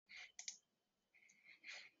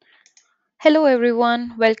Hello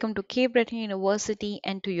everyone, welcome to Cape Breton University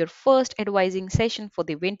and to your first advising session for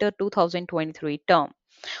the winter 2023 term.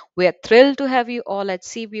 We are thrilled to have you all at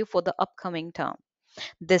CBU for the upcoming term.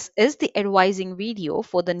 This is the advising video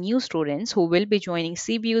for the new students who will be joining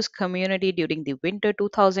CBU's community during the winter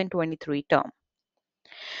 2023 term.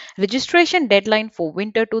 Registration deadline for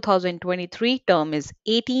winter 2023 term is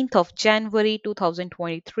 18th of January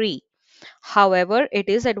 2023. However, it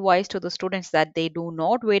is advised to the students that they do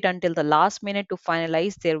not wait until the last minute to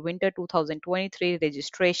finalize their winter 2023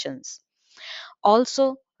 registrations.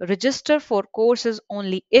 Also, register for courses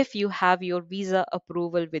only if you have your visa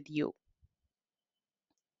approval with you.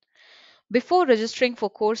 Before registering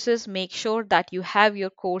for courses, make sure that you have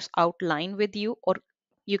your course outline with you, or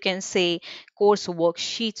you can say course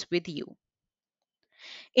worksheets with you.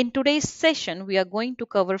 In today's session, we are going to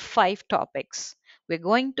cover 5 topics. We're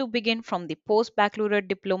going to begin from the post-baccalaureate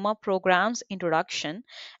diploma program's introduction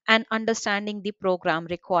and understanding the program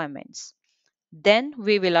requirements. Then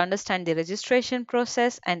we will understand the registration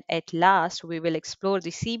process, and at last we will explore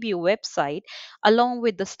the CBU website along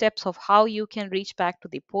with the steps of how you can reach back to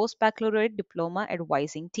the post-baccalaureate diploma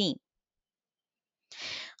advising team.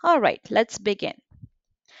 All right, let's begin.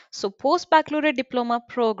 So, post-baccalaureate diploma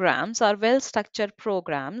programs are well-structured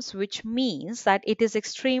programs, which means that it is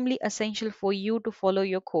extremely essential for you to follow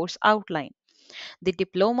your course outline. The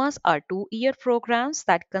diplomas are 2-year programs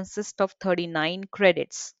that consist of 39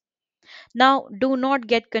 credits. Now, do not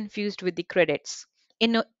get confused with the credits.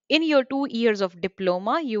 In your 2 years of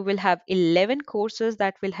diploma, you will have 11 courses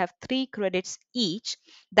that will have 3 credits each,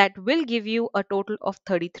 that will give you a total of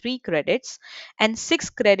 33 credits, and 6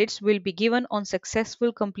 credits will be given on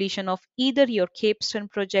successful completion of either your capstone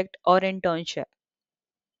project or internship.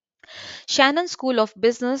 Shannon School of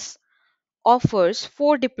Business offers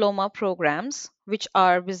 4 diploma programs, which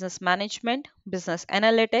are business management, business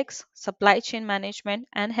analytics, supply chain management,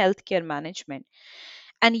 and healthcare management.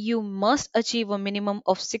 And you must achieve a minimum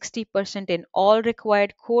of 60% in all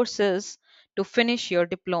required courses to finish your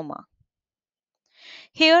diploma.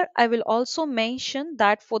 Here, I will also mention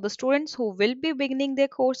that for the students who will be beginning their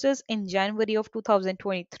courses in January of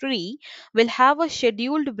 2023, will have a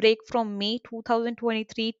scheduled break from May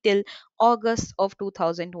 2023 till August of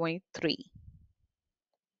 2023.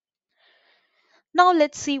 Now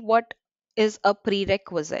let's see what is a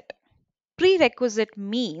prerequisite. Prerequisite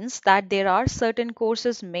means that there are certain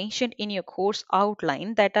courses mentioned in your course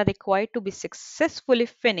outline that are required to be successfully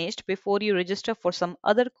finished before you register for some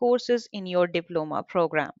other courses in your diploma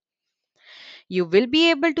program. You will be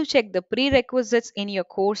able to check the prerequisites in your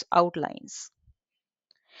course outlines.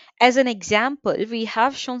 As an example, we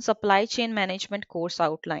have shown supply chain management course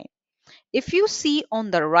outline. If you see on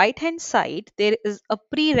the right hand side, there is a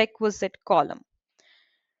prerequisite column.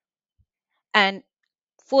 And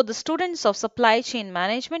for the students of supply chain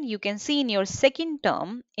management, you can see in your second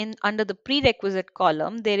term, in under the prerequisite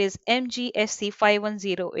column, there is MGSC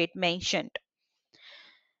 5108 mentioned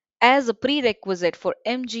as a prerequisite for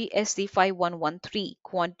MGSC 5113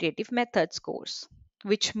 quantitative methods course,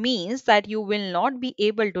 which means that you will not be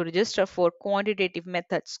able to register for quantitative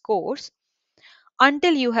methods course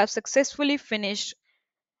until you have successfully finished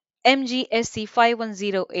MGSC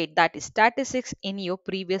 5108, that is statistics, in your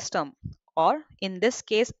previous term, or in this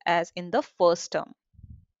case as in the first term.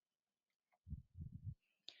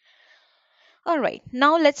 Alright,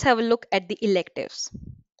 now let's have a look at the electives.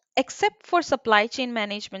 Except for supply chain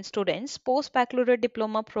management students, post-baccalaureate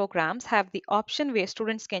diploma programs have the option where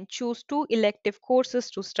students can choose 2 elective courses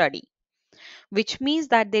to study, which means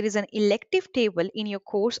that there is an elective table in your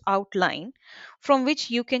course outline from which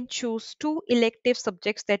you can choose 2 elective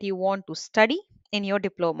subjects that you want to study in your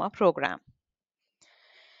diploma program.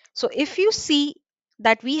 So if you see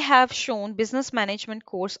that we have shown business management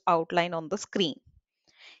course outline on the screen,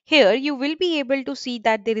 here you will be able to see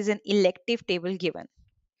that there is an elective table given.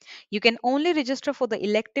 You can only register for the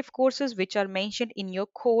elective courses which are mentioned in your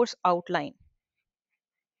course outline.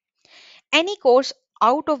 Any course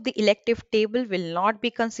out of the elective table will not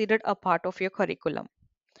be considered a part of your curriculum.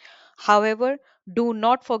 However, do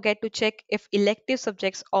not forget to check if elective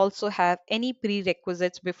subjects also have any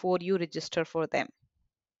prerequisites before you register for them.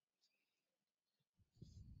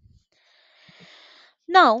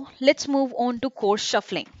 Now, let's move on to course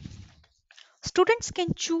shuffling. Students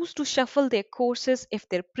can choose to shuffle their courses if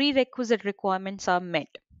their prerequisite requirements are met.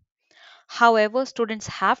 However, students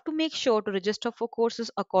have to make sure to register for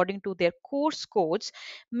courses according to their course codes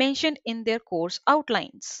mentioned in their course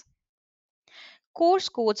outlines. Course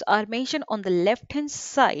codes are mentioned on the left hand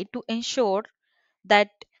side to ensure that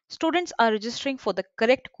students are registering for the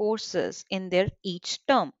correct courses in their each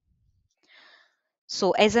term.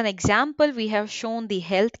 So as an example, we have shown the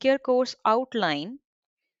healthcare course outline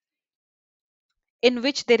in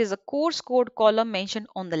which there is a course code column mentioned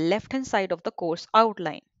on the left hand side of the course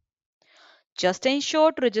outline. Just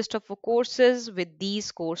ensure to register for courses with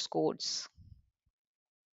these course codes.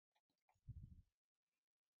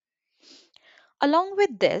 Along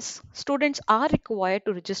with this, students are required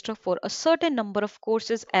to register for a certain number of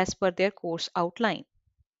courses as per their course outline.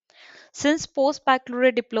 Since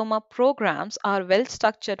post-baccalaureate diploma programs are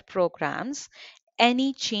well-structured programs,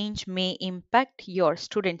 any change may impact your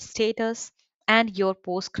student status and your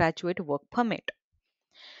postgraduate work permit.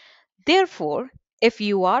 Therefore, if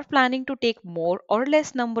you are planning to take more or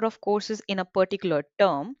less number of courses in a particular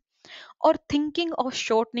term, or thinking of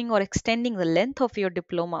shortening or extending the length of your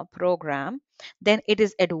diploma program, then it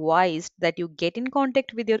is advised that you get in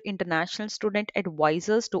contact with your international student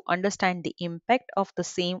advisors to understand the impact of the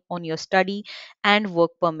same on your study and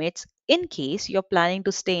work permits in case you're planning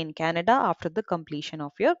to stay in Canada after the completion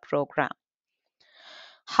of your program.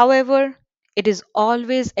 However, it is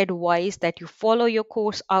always advised that you follow your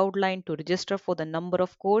course outline to register for the number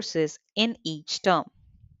of courses in each term.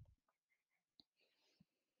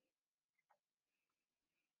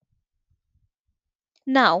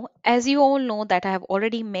 Now, as you all know that I have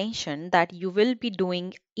already mentioned that you will be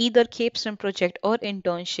doing either capstone project or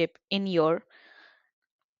internship in your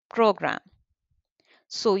program.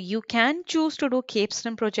 So you can choose to do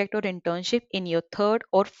capstone project or internship in your third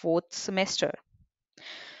or fourth semester.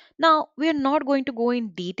 Now, we are not going to go in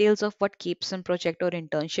details of what capstone project or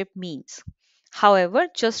internship means. However,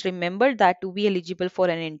 just remember that to be eligible for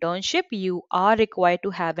an internship, you are required to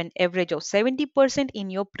have an average of 70% in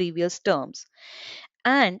your previous terms,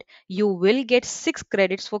 and you will get 6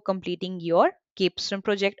 credits for completing your capstone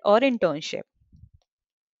project or internship.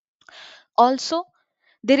 Also,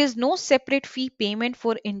 there is no separate fee payment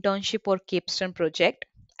for internship or capstone project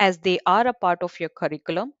as they are a part of your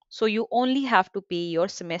curriculum, so you only have to pay your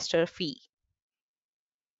semester fee.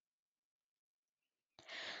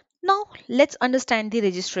 Now, let's understand the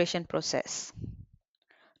registration process.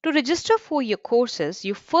 To register for your courses,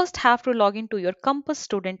 you first have to log into your Compass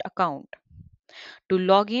student account. To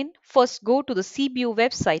log in, first go to the CBU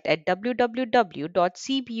website at www.cbu.ca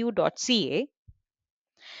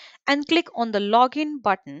and click on the login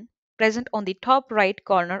button present on the top right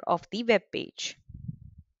corner of the web page.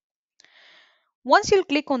 Once you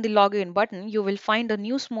click on the login button, you will find a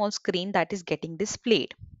new small screen that is getting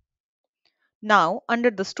displayed. Now,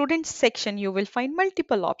 under the students section, you will find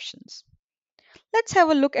multiple options. Let's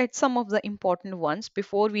have a look at some of the important ones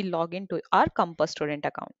before we log into our Compass student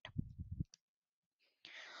account.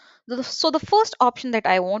 So the first option that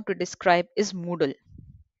I want to describe is Moodle.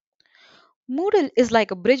 Moodle is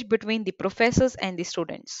like a bridge between the professors and the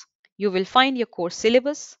students. You will find your course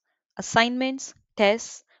syllabus, assignments,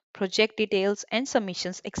 tests, project details, and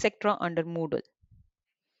submissions, etc. under Moodle.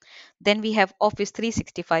 Then we have Office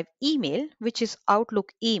 365 email, which is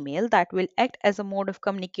Outlook email that will act as a mode of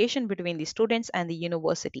communication between the students and the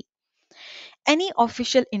university. Any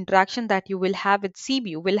official interaction that you will have with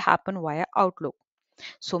CBU will happen via Outlook.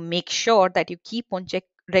 So make sure that you keep on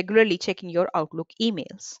regularly checking your Outlook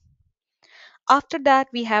emails. After that,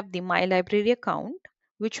 we have the My Library account,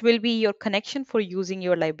 which will be your connection for using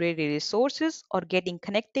your library resources or getting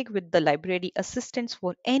connected with the library assistants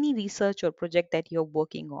for any research or project that you're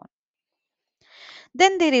working on.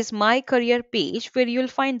 Then there is My Career page where you'll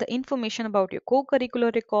find the information about your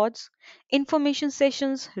co-curricular records, information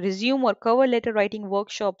sessions, resume or cover letter writing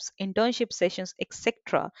workshops, internship sessions,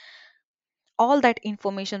 etc. All that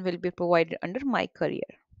information will be provided under My Career.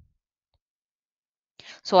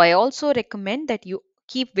 So I also recommend that you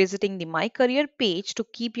keep visiting the My Career page to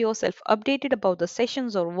keep yourself updated about the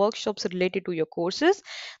sessions or workshops related to your courses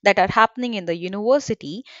that are happening in the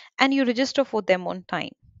university and you register for them on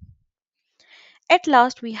time. At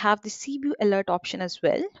last, we have the CBU alert option as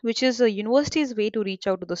well, which is a university's way to reach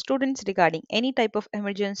out to the students regarding any type of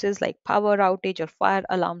emergencies like power outage or fire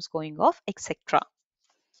alarms going off, etc.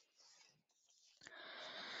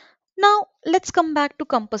 Now, let's come back to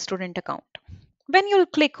Compass student account. When you'll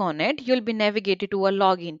click on it, you'll be navigated to a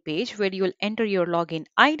login page where you'll enter your login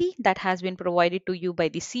ID that has been provided to you by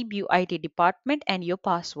the CBU IT department and your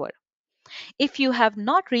password. If you have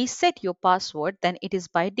not reset your password, then it is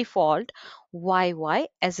by default YY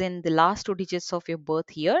as in the last 2 digits of your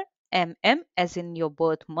birth year, MM as in your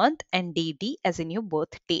birth month, and DD as in your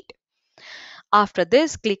birth date. After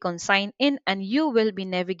this, click on sign in and you will be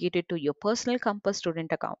navigated to your personal Compass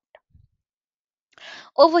student account.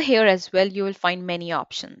 Over here as well, you will find many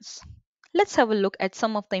options. Let's have a look at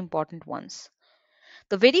some of the important ones.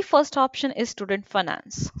 The very first option is student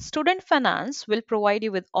finance. Student finance will provide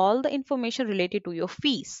you with all the information related to your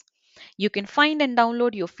fees. You can find and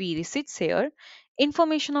download your fee receipts here.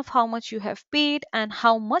 Information of how much you have paid and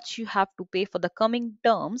how much you have to pay for the coming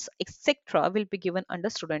terms, etc., will be given under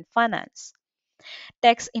student finance.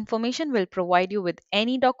 Tax information will provide you with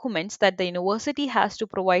any documents that the university has to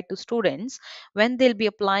provide to students when they'll be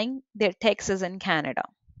applying their taxes in Canada.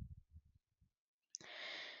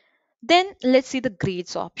 Then let's see the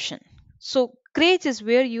grades option. So grades is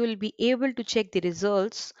where you will be able to check the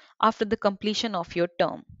results after the completion of your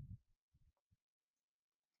term.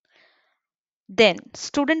 Then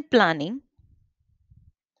student planning.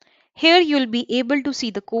 Here you'll be able to see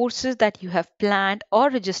the courses that you have planned or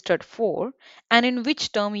registered for and in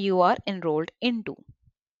which term you are enrolled into.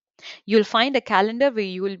 You'll find a calendar where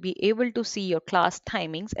you will be able to see your class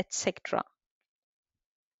timings, etc.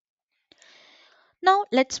 Now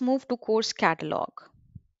let's move to course catalog.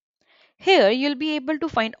 Here you'll be able to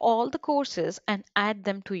find all the courses and add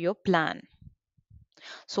them to your plan.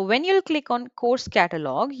 So when you'll click on course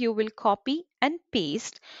catalog, you will copy and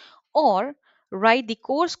paste or write the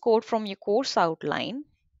course code from your course outline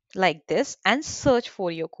like this and search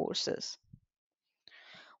for your courses.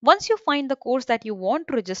 Once you find the course that you want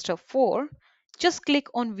to register for, just click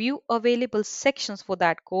on view available sections for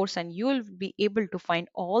that course and you will be able to find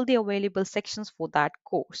all the available sections for that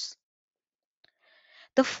course.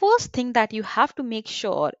 The first thing that you have to make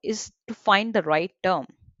sure is to find the right term,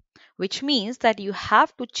 which means that you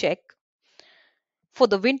have to check for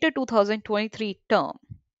the winter 2023 term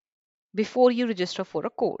before you register for a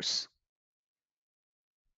course.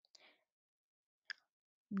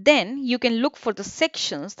 Then you can look for the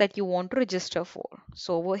sections that you want to register for.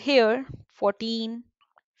 So over here, 14,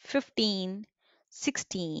 15,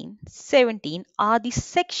 16, 17 are the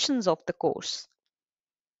sections of the course.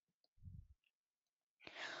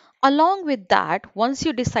 Along with that, once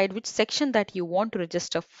you decide which section that you want to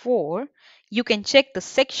register for, you can check the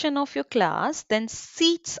section of your class, then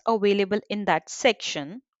seats available in that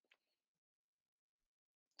section,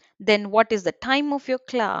 then what is the time of your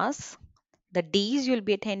class, the days you'll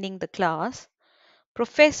be attending the class,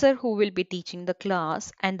 professor who will be teaching the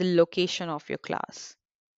class, and the location of your class.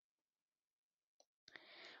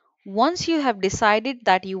 Once you have decided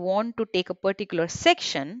that you want to take a particular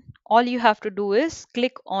section, all you have to do is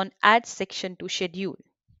click on Add Section to Schedule.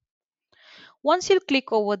 Once you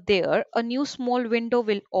click over there, a new small window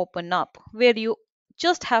will open up where you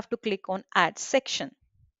just have to click on Add Section.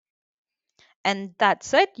 And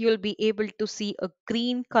that's it. You'll be able to see a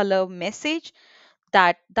green color message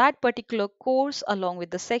that that particular course along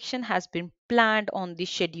with the section has been planned on the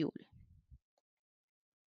schedule.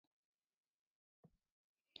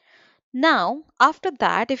 Now, after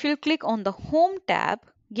that, if you click on the Home tab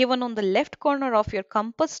given on the left corner of your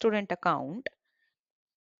Compass student account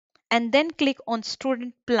and then click on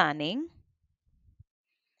Student Planning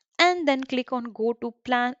and then click on Go to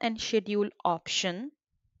Plan and Schedule option,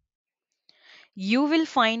 you will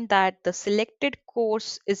find that the selected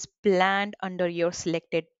course is planned under your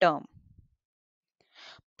selected term.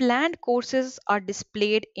 Planned courses are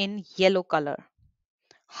displayed in yellow color.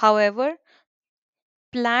 However,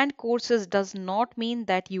 planned courses does not mean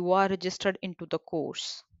that you are registered into the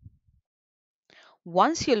course.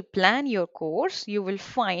 Once you'll plan your course, you will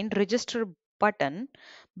find register button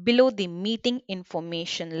below the meeting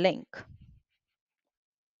information link.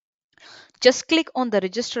 Just click on the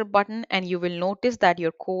register button and you will notice that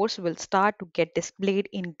your course will start to get displayed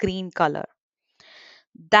in green color.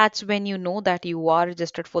 That's when you know that you are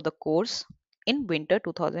registered for the course in winter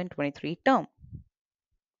 2023 term.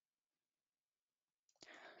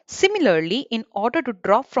 Similarly, in order to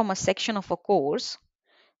drop from a section of a course,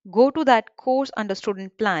 go to that course under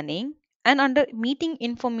student planning and under meeting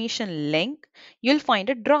information link, you'll find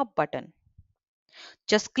a drop button.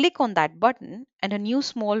 Just click on that button and a new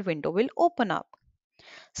small window will open up.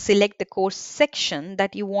 Select the course section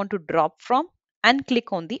that you want to drop from and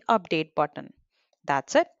click on the update button.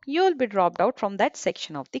 That's it. You'll be dropped out from that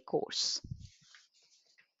section of the course.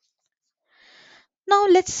 Now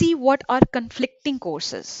let's see what are conflicting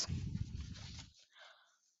courses.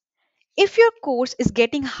 If your course is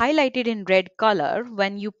getting highlighted in red color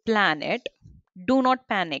when you plan it, do not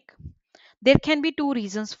panic. There can be two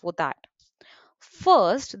reasons for that.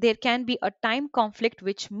 First, there can be a time conflict,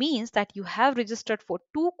 which means that you have registered for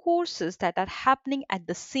two courses that are happening at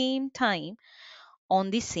the same time on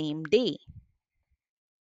the same day.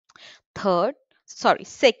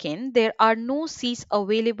 Second, there are no seats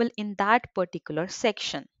available in that particular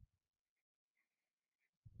section.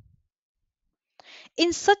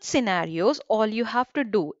 In such scenarios, all you have to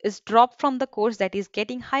do is drop from the course that is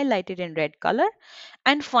getting highlighted in red color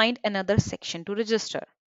and find another section to register.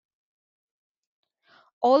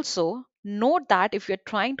 Also, note that if you're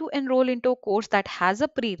trying to enroll into a course that has a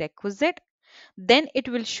prerequisite, then it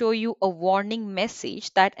will show you a warning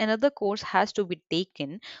message that another course has to be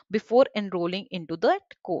taken before enrolling into that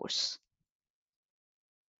course.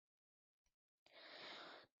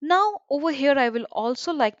 Now, over here, I will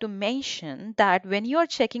also like to mention that when you are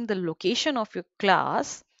checking the location of your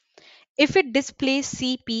class, if it displays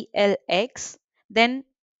CPLX, then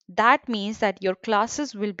that means that your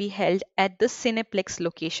classes will be held at the Cineplex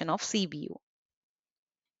location of CBU.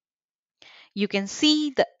 You can see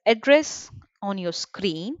the address on your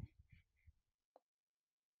screen.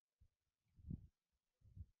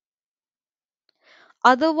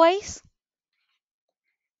 Otherwise,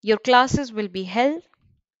 your classes will be held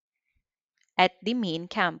at the main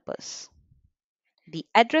campus. The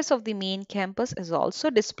address of the main campus is also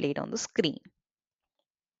displayed on the screen.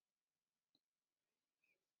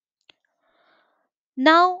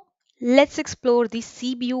 Now, let's explore the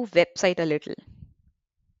CBU website a little.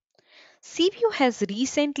 CBU has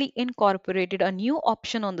recently incorporated a new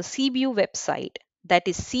option on the CBU website, that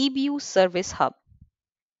is CBU Service Hub.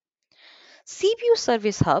 CBU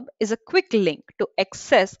Service Hub is a quick link to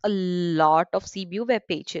access a lot of CBU web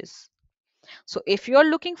pages. So if you are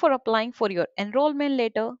looking for applying for your enrollment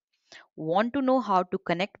letter, want to know how to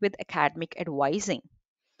connect with academic advising,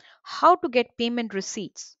 how to get payment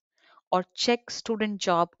receipts, or check student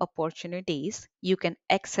job opportunities, you can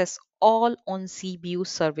access all on CBU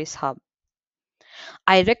Service Hub.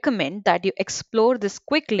 I recommend that you explore this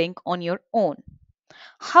quick link on your own.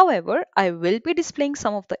 However, I will be displaying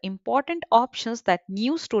some of the important options that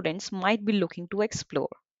new students might be looking to explore.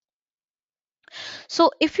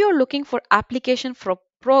 So if you're looking for application for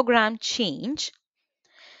program change,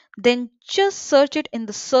 then just search it in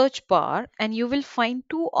the search bar and you will find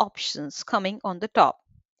two options coming on the top.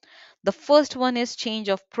 The first one is change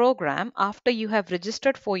of program after you have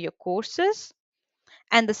registered for your courses,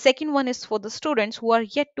 and the second one is for the students who are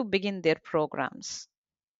yet to begin their programs.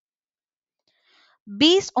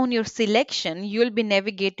 Based on your selection, you will be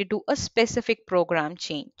navigated to a specific program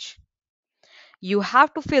change. You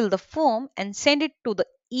have to fill the form and send it to the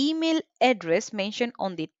email address mentioned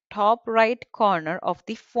on the top right corner of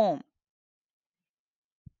the form.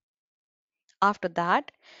 After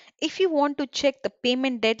that, if you want to check the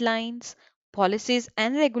payment deadlines, policies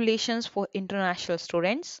and regulations for international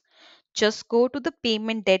students, just go to the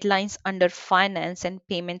payment deadlines under finance and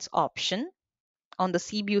payments option on the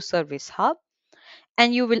CBU Service Hub,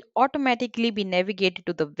 and you will automatically be navigated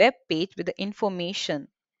to the web page with the information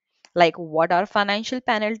like what are financial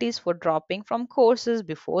penalties for dropping from courses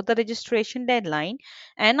before the registration deadline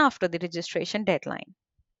and after the registration deadline.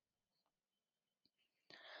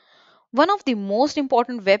 One of the most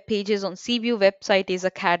important web pages on CBU website is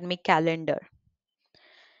academic calendar.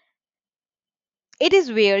 It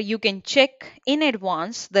is where you can check in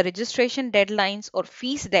advance the registration deadlines or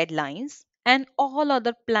fees deadlines and all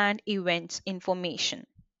other planned events information.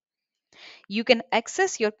 You can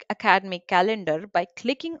access your academic calendar by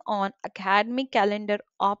clicking on academic calendar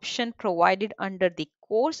option provided under the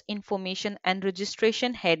course information and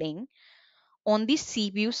registration heading on the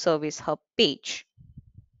CBU Service Hub page.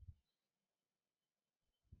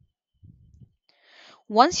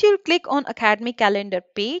 Once you click on academic calendar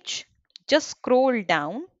page, just scroll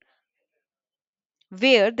down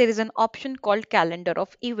where there is an option called calendar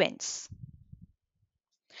of events.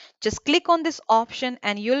 Just click on this option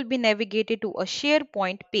and you'll be navigated to a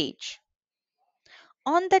SharePoint page.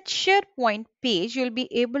 On that SharePoint page, you'll be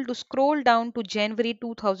able to scroll down to January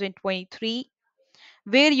 2023,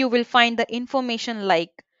 where you will find the information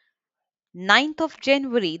like 9th of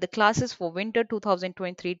January, the classes for winter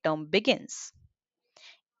 2023 term begins.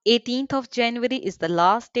 18th of January is the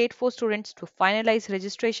last date for students to finalize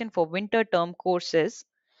registration for winter term courses.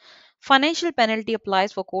 Financial penalty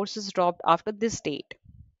applies for courses dropped after this date.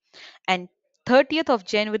 And 30th of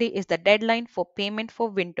January is the deadline for payment for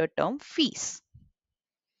winter term fees.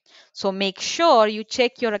 So make sure you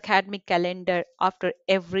check your academic calendar after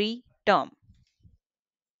every term.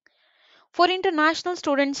 For international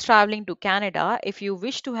students traveling to Canada, if you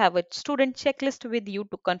wish to have a student checklist with you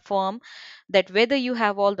to confirm that whether you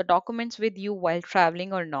have all the documents with you while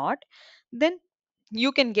traveling or not, then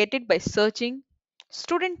you can get it by searching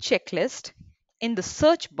student checklist in the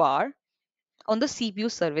search bar on the CBU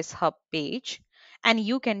Service Hub page, and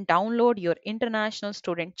you can download your international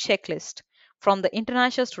student checklist from the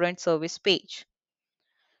International Student Service page.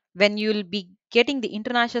 When you'll be getting the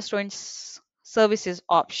International Students Services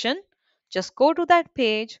option, Just go to that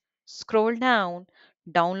page, scroll down,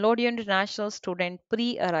 download your international student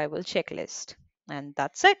pre-arrival checklist. And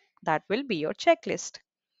that's it. That will be your checklist.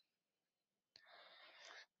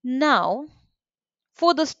 Now,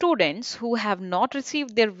 for the students who have not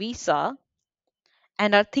received their visa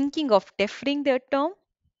and are thinking of deferring their term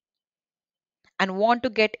and want to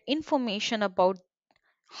get information about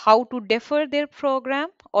how to defer their program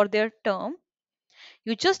or their term,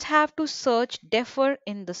 you just have to search defer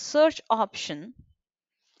in the search option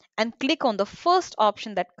and click on the first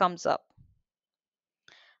option that comes up.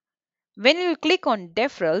 When you click on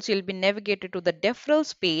deferrals, you'll be navigated to the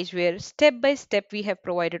deferrals page where step by step we have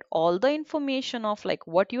provided all the information of like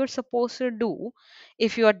what you're supposed to do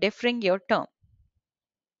if you are deferring your term.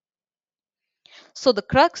 So the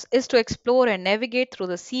crux is to explore and navigate through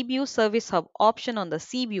the CBU Service Hub option on the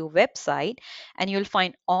CBU website, and you'll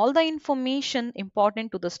find all the information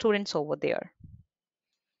important to the students over there.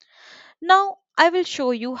 Now, I will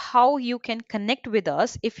show you how you can connect with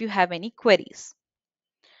us if you have any queries.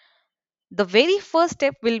 The very first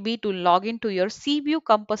step will be to log into your CBU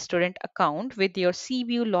Compass student account with your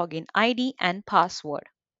CBU login ID and password.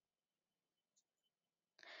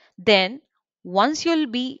 Then, once you'll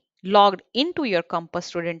be logged into your Compass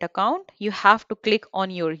student account, you have to click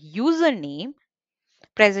on your username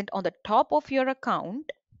present on the top of your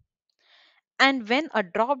account. And when a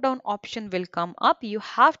drop down option will come up, you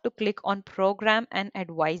have to click on Program and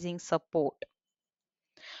Advising Support.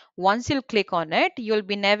 Once you click on it, you'll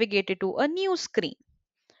be navigated to a new screen.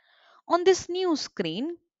 On this new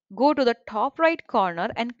screen, go to the top right corner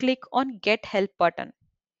and click on Get Help button.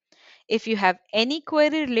 If you have any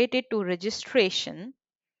query related to registration,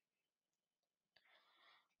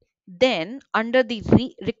 then under the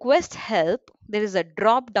Request Help, there is a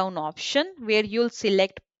drop down option where you'll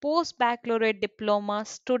select Post Baccalaureate Diploma,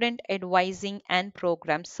 Student Advising and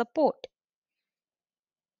Program Support.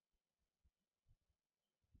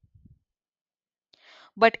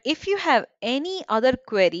 But if you have any other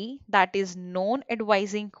query that is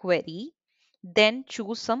non-advising query, then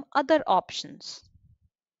choose some other options.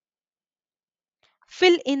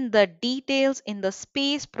 Fill in the details in the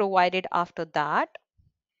space provided after that.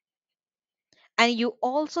 And you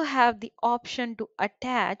also have the option to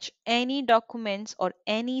attach any documents or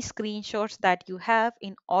any screenshots that you have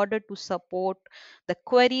in order to support the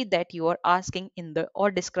query that you are asking in the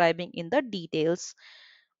or describing in the details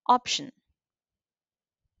option.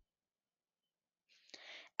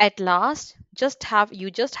 At last, you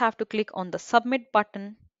just have to click on the submit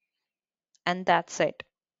button, and that's it.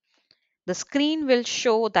 The screen will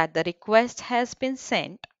show that the request has been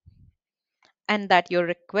sent and that your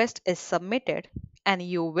request is submitted, and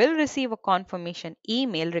you will receive a confirmation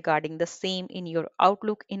email regarding the same in your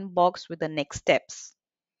Outlook inbox with the next steps.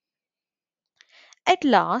 At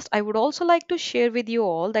last, I would also like to share with you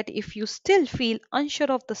all that if you still feel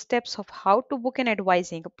unsure of the steps of how to book an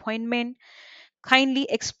advising appointment, kindly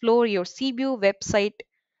explore your CBU website,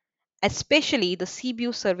 especially the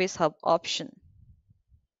CBU Service Hub option.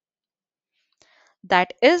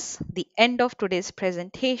 That is the end of today's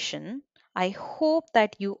presentation. I hope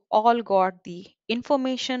that you all got the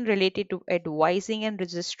information related to advising and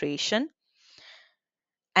registration.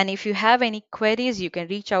 And if you have any queries, you can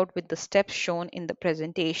reach out with the steps shown in the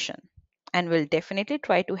presentation, and we'll definitely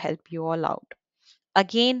try to help you all out.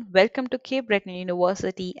 Again, welcome to Cape Breton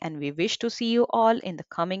University, and we wish to see you all in the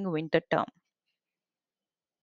coming winter term.